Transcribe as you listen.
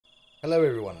Hello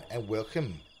everyone and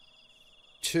welcome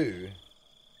to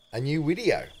a new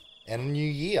video and a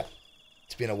new year.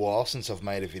 It's been a while since I've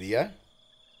made a video.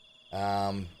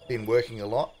 Been working a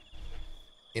lot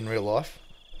in real life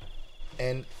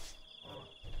and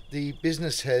the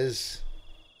business has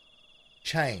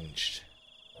changed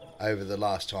over the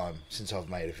last time since I've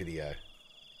made a video.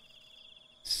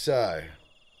 So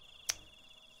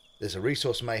there's a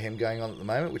resource mayhem going on at the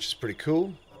moment, which is pretty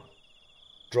cool,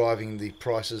 driving the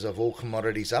prices of all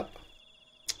commodities up.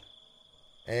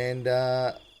 And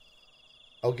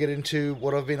I'll get into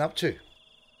what I've been up to.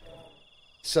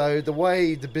 So the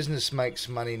way the business makes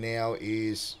money now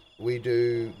is we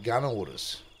do gun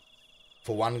orders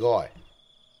for one guy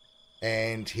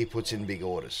and he puts in big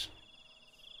orders.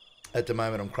 At the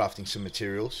moment I'm crafting some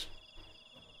materials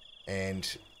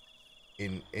and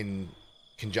in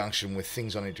conjunction with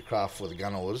things I need to craft for the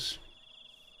gun orders.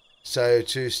 So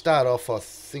to start off, I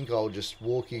think I'll just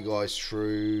walk you guys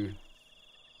through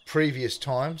previous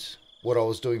times, what I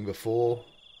was doing before,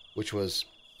 which was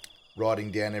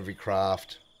writing down every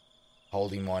craft,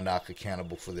 holding my narc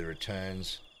accountable for their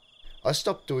returns. I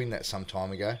stopped doing that some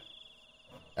time ago.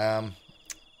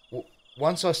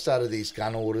 Once I started these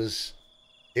gun orders,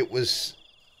 it was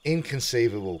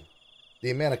inconceivable.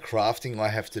 The amount of crafting I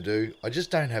have to do, I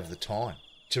just don't have the time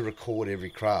to record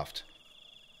every craft.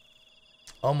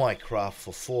 I might craft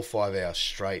for 4 or 5 hours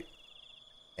straight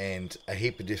and a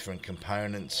heap of different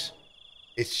components.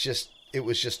 It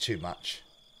was just too much.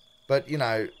 But you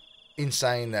know, in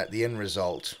saying that, the end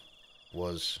result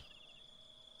was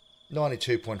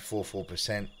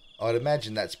 92.44%. I'd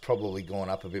imagine that's probably gone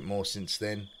up a bit more since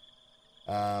then.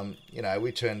 You know,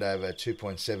 we turned over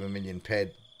 2.7 million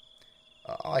ped.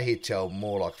 I hear tell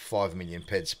more like 5 million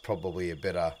ped's probably a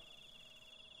better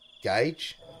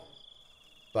gauge,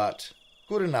 but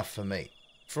good enough for me.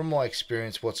 From my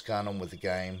experience, what's going on with the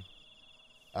game,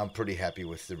 I'm pretty happy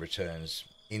with the returns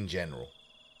in general.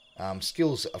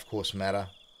 Skills, of course, matter.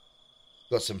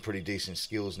 Got some pretty decent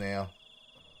skills now.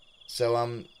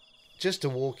 So just to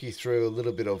walk you through a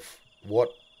little bit of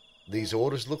what these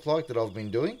orders look like that I've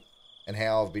been doing and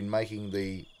how I've been making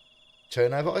the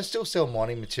turnover. I still sell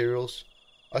mining materials.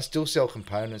 I still sell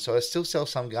components. I still sell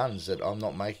some guns that I'm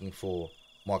not making for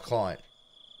my client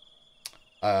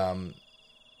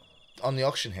on the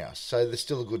auction house. So there's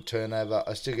still a good turnover.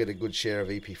 I still get a good share of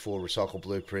EP4 recycled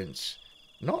blueprints.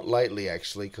 Not lately,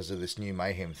 actually, because of this new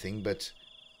mayhem thing, but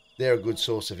they're a good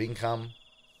source of income.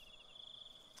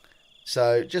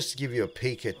 So just to give you a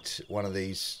peek at one of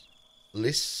these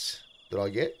lists that I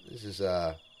get. This is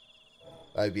a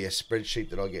OBS spreadsheet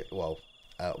that I get, well,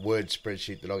 Word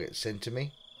spreadsheet that I get sent to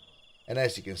me. And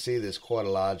as you can see, there's quite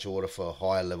a large order for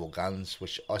higher level guns,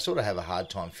 which I sort of have a hard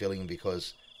time filling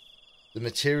because the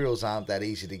materials aren't that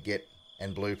easy to get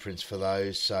and blueprints for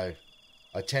those. So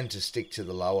I tend to stick to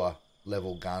the lower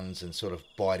level guns and sort of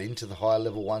bite into the higher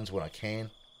level ones when I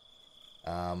can.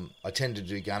 I tend to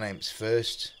do gun amps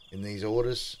first in these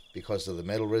orders because of the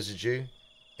metal residue.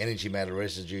 Energy metal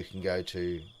residue can go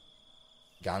to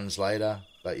guns later,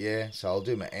 but yeah, so I'll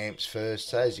do my amps first.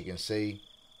 So as you can see,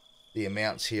 the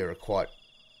amounts here are quite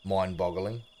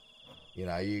mind-boggling. You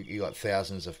know, you got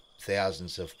thousands of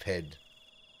ped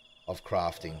of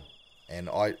crafting, and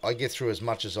I get through as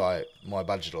much as my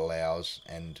budget allows,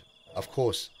 and of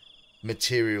course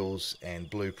materials and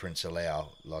blueprints allow.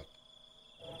 Like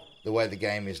the way the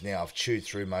game is now, I've chewed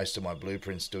through most of my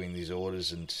blueprints doing these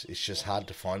orders, and it's just hard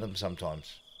to find them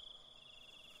sometimes.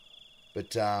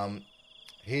 But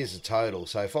here's the total.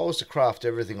 So if I was to craft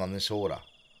everything on this order,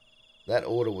 that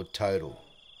order would total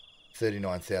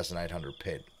 39,800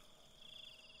 ped.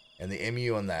 And the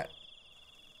MU on that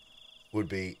would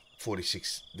be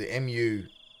 46. The MU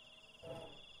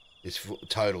is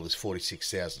total is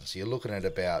 46,000. So you're looking at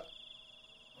about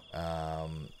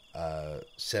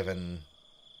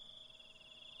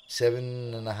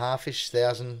 7.5-ish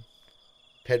thousand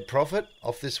ped profit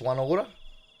off this one order. And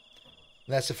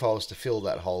that's if I was to fill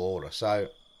that whole order. So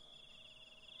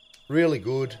really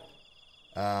good.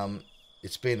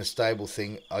 It's been a stable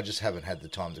thing. I just haven't had the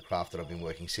time to craft it. I've been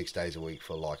working 6 days a week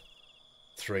for like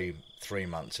three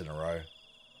months in a row,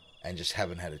 and just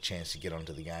haven't had a chance to get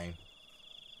onto the game.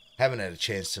 Haven't had a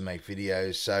chance to make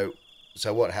videos. So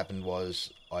what happened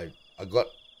was I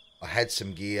had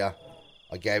some gear.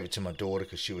 I gave it to my daughter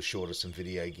because she was short of some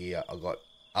video gear. I got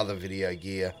other video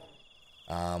gear.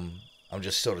 I'm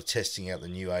just sort of testing out the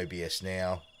new OBS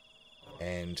now,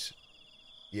 and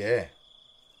yeah.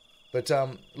 But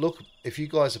look, if you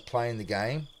guys are playing the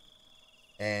game,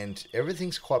 and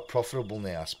everything's quite profitable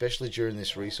now, especially during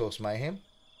this resource mayhem.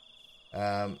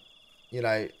 You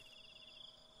know,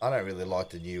 I don't really like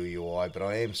the new UI, but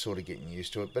I am sort of getting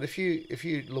used to it. But if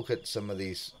you look at some of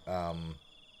these,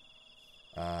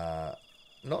 not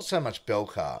so much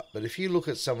Belcar, but if you look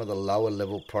at some of the lower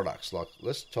level products, like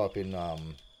let's type in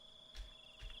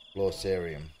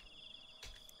Blossarium.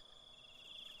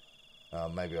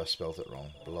 Maybe I spelt it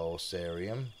wrong.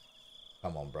 Blossarium.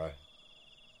 Come on, bro.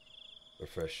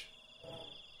 Refresh.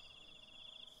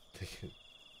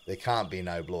 There can't be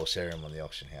no Blossarium on the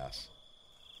auction house.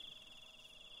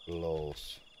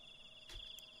 Bloss.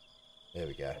 There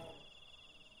we go.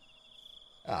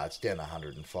 Ah, it's down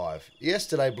 105.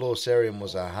 Yesterday, Blossarium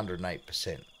was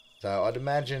 108%. So I'd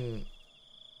imagine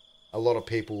a lot of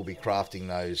people will be crafting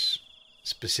those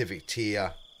specific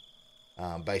tier,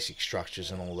 basic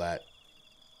structures and all that.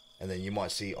 And then you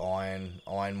might see iron.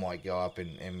 Iron might go up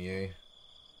in MU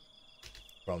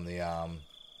from the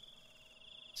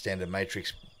standard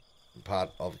matrix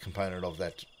part of component of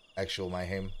that actual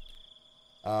mayhem.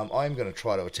 I'm going to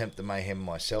try to attempt the mayhem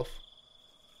myself.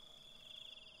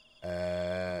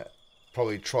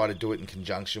 Probably try to do it in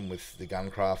conjunction with the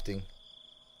gun crafting.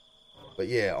 But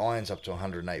yeah, iron's up to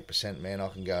 108%, man. I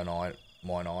can go and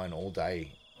mine iron all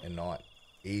day and night.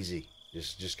 Easy.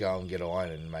 Just go and get iron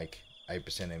and make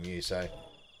 8% MU. So,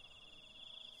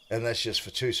 and that's just for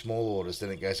 2 small orders.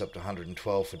 Then it goes up to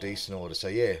 112 for decent orders. So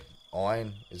yeah,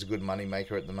 iron is a good money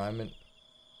maker at the moment.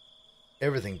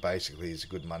 Everything basically is a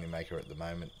good money maker at the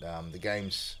moment. The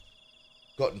game's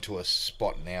gotten to a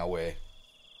spot now where,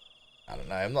 I don't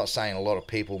know, I'm not saying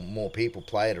more people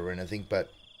play it or anything, but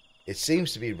it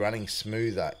seems to be running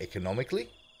smoother economically.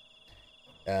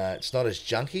 It's not as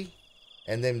junky,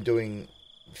 and them doing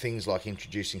things like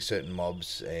introducing certain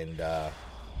mobs and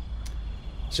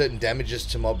certain damages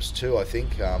to mobs too, I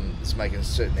think. It's making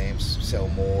certain amps sell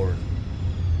more, and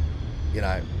you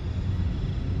know,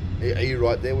 are you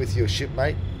right there with your ship,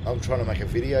 mate? I'm trying to make a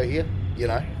video here, you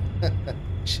know.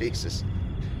 Jesus.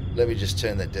 Let me just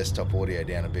turn that desktop audio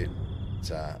down a bit. It's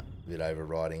a bit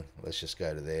overriding. Let's just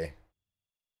go to there.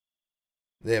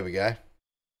 There we go.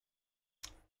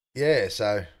 Yeah,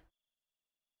 so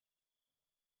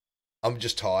I'm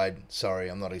just tired. Sorry,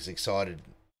 I'm not as excited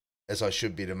as I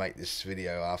should be to make this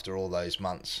video after all those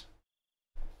months.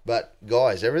 But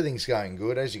guys, everything's going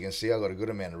good. As you can see, I've got a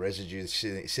good amount of residue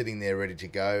sitting there ready to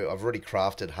go. I've already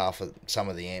crafted some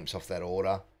of the amps off that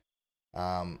order.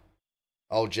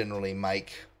 I'll generally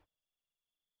make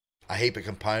a heap of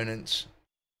components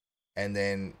and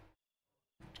then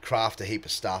craft a heap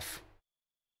of stuff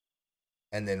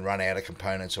and then run out of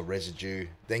components or residue,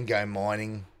 then go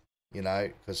mining, you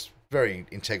know, because very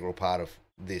integral part of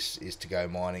this is to go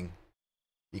mining.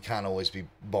 You can't always be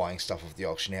buying stuff off the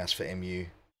auction house for MU,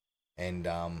 and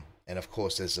of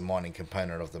course there's the mining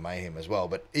component of the mayhem as well.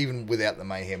 But even without the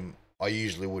mayhem, I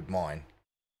usually would mine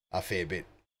a fair bit,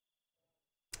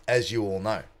 as you all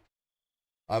know.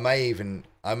 I may even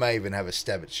have a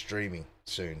stab at streaming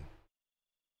soon.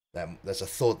 That's a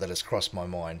thought that has crossed my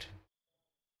mind.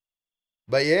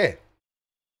 But yeah,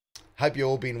 hope you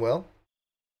all been well.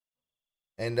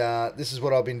 And this is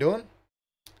what I've been doing.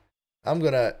 I'm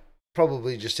gonna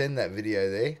probably just end that video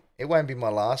there. It won't be my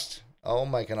last. I'll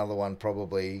make another one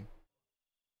probably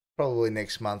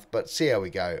next month, but see how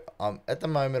we go. At the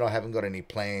moment, I haven't got any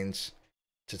plans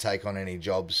to take on any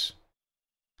jobs.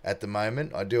 At the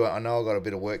moment, I know I've got a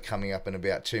bit of work coming up in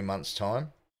about 2 months'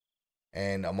 time,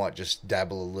 and I might just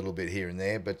dabble a little bit here and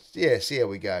there. But yeah, see how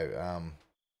we go.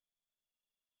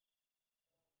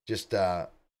 Just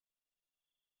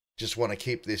want to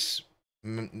keep this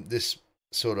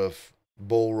sort of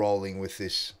ball rolling with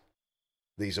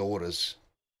these orders,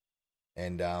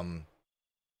 and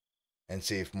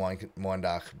see if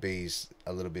Mindark B's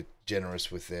a little bit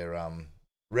generous with their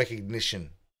recognition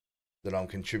that I'm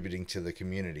contributing to the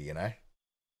community, you know.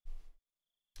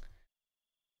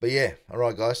 But yeah, all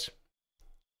right, guys,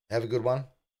 have a good one,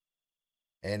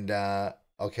 and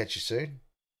I'll catch you soon.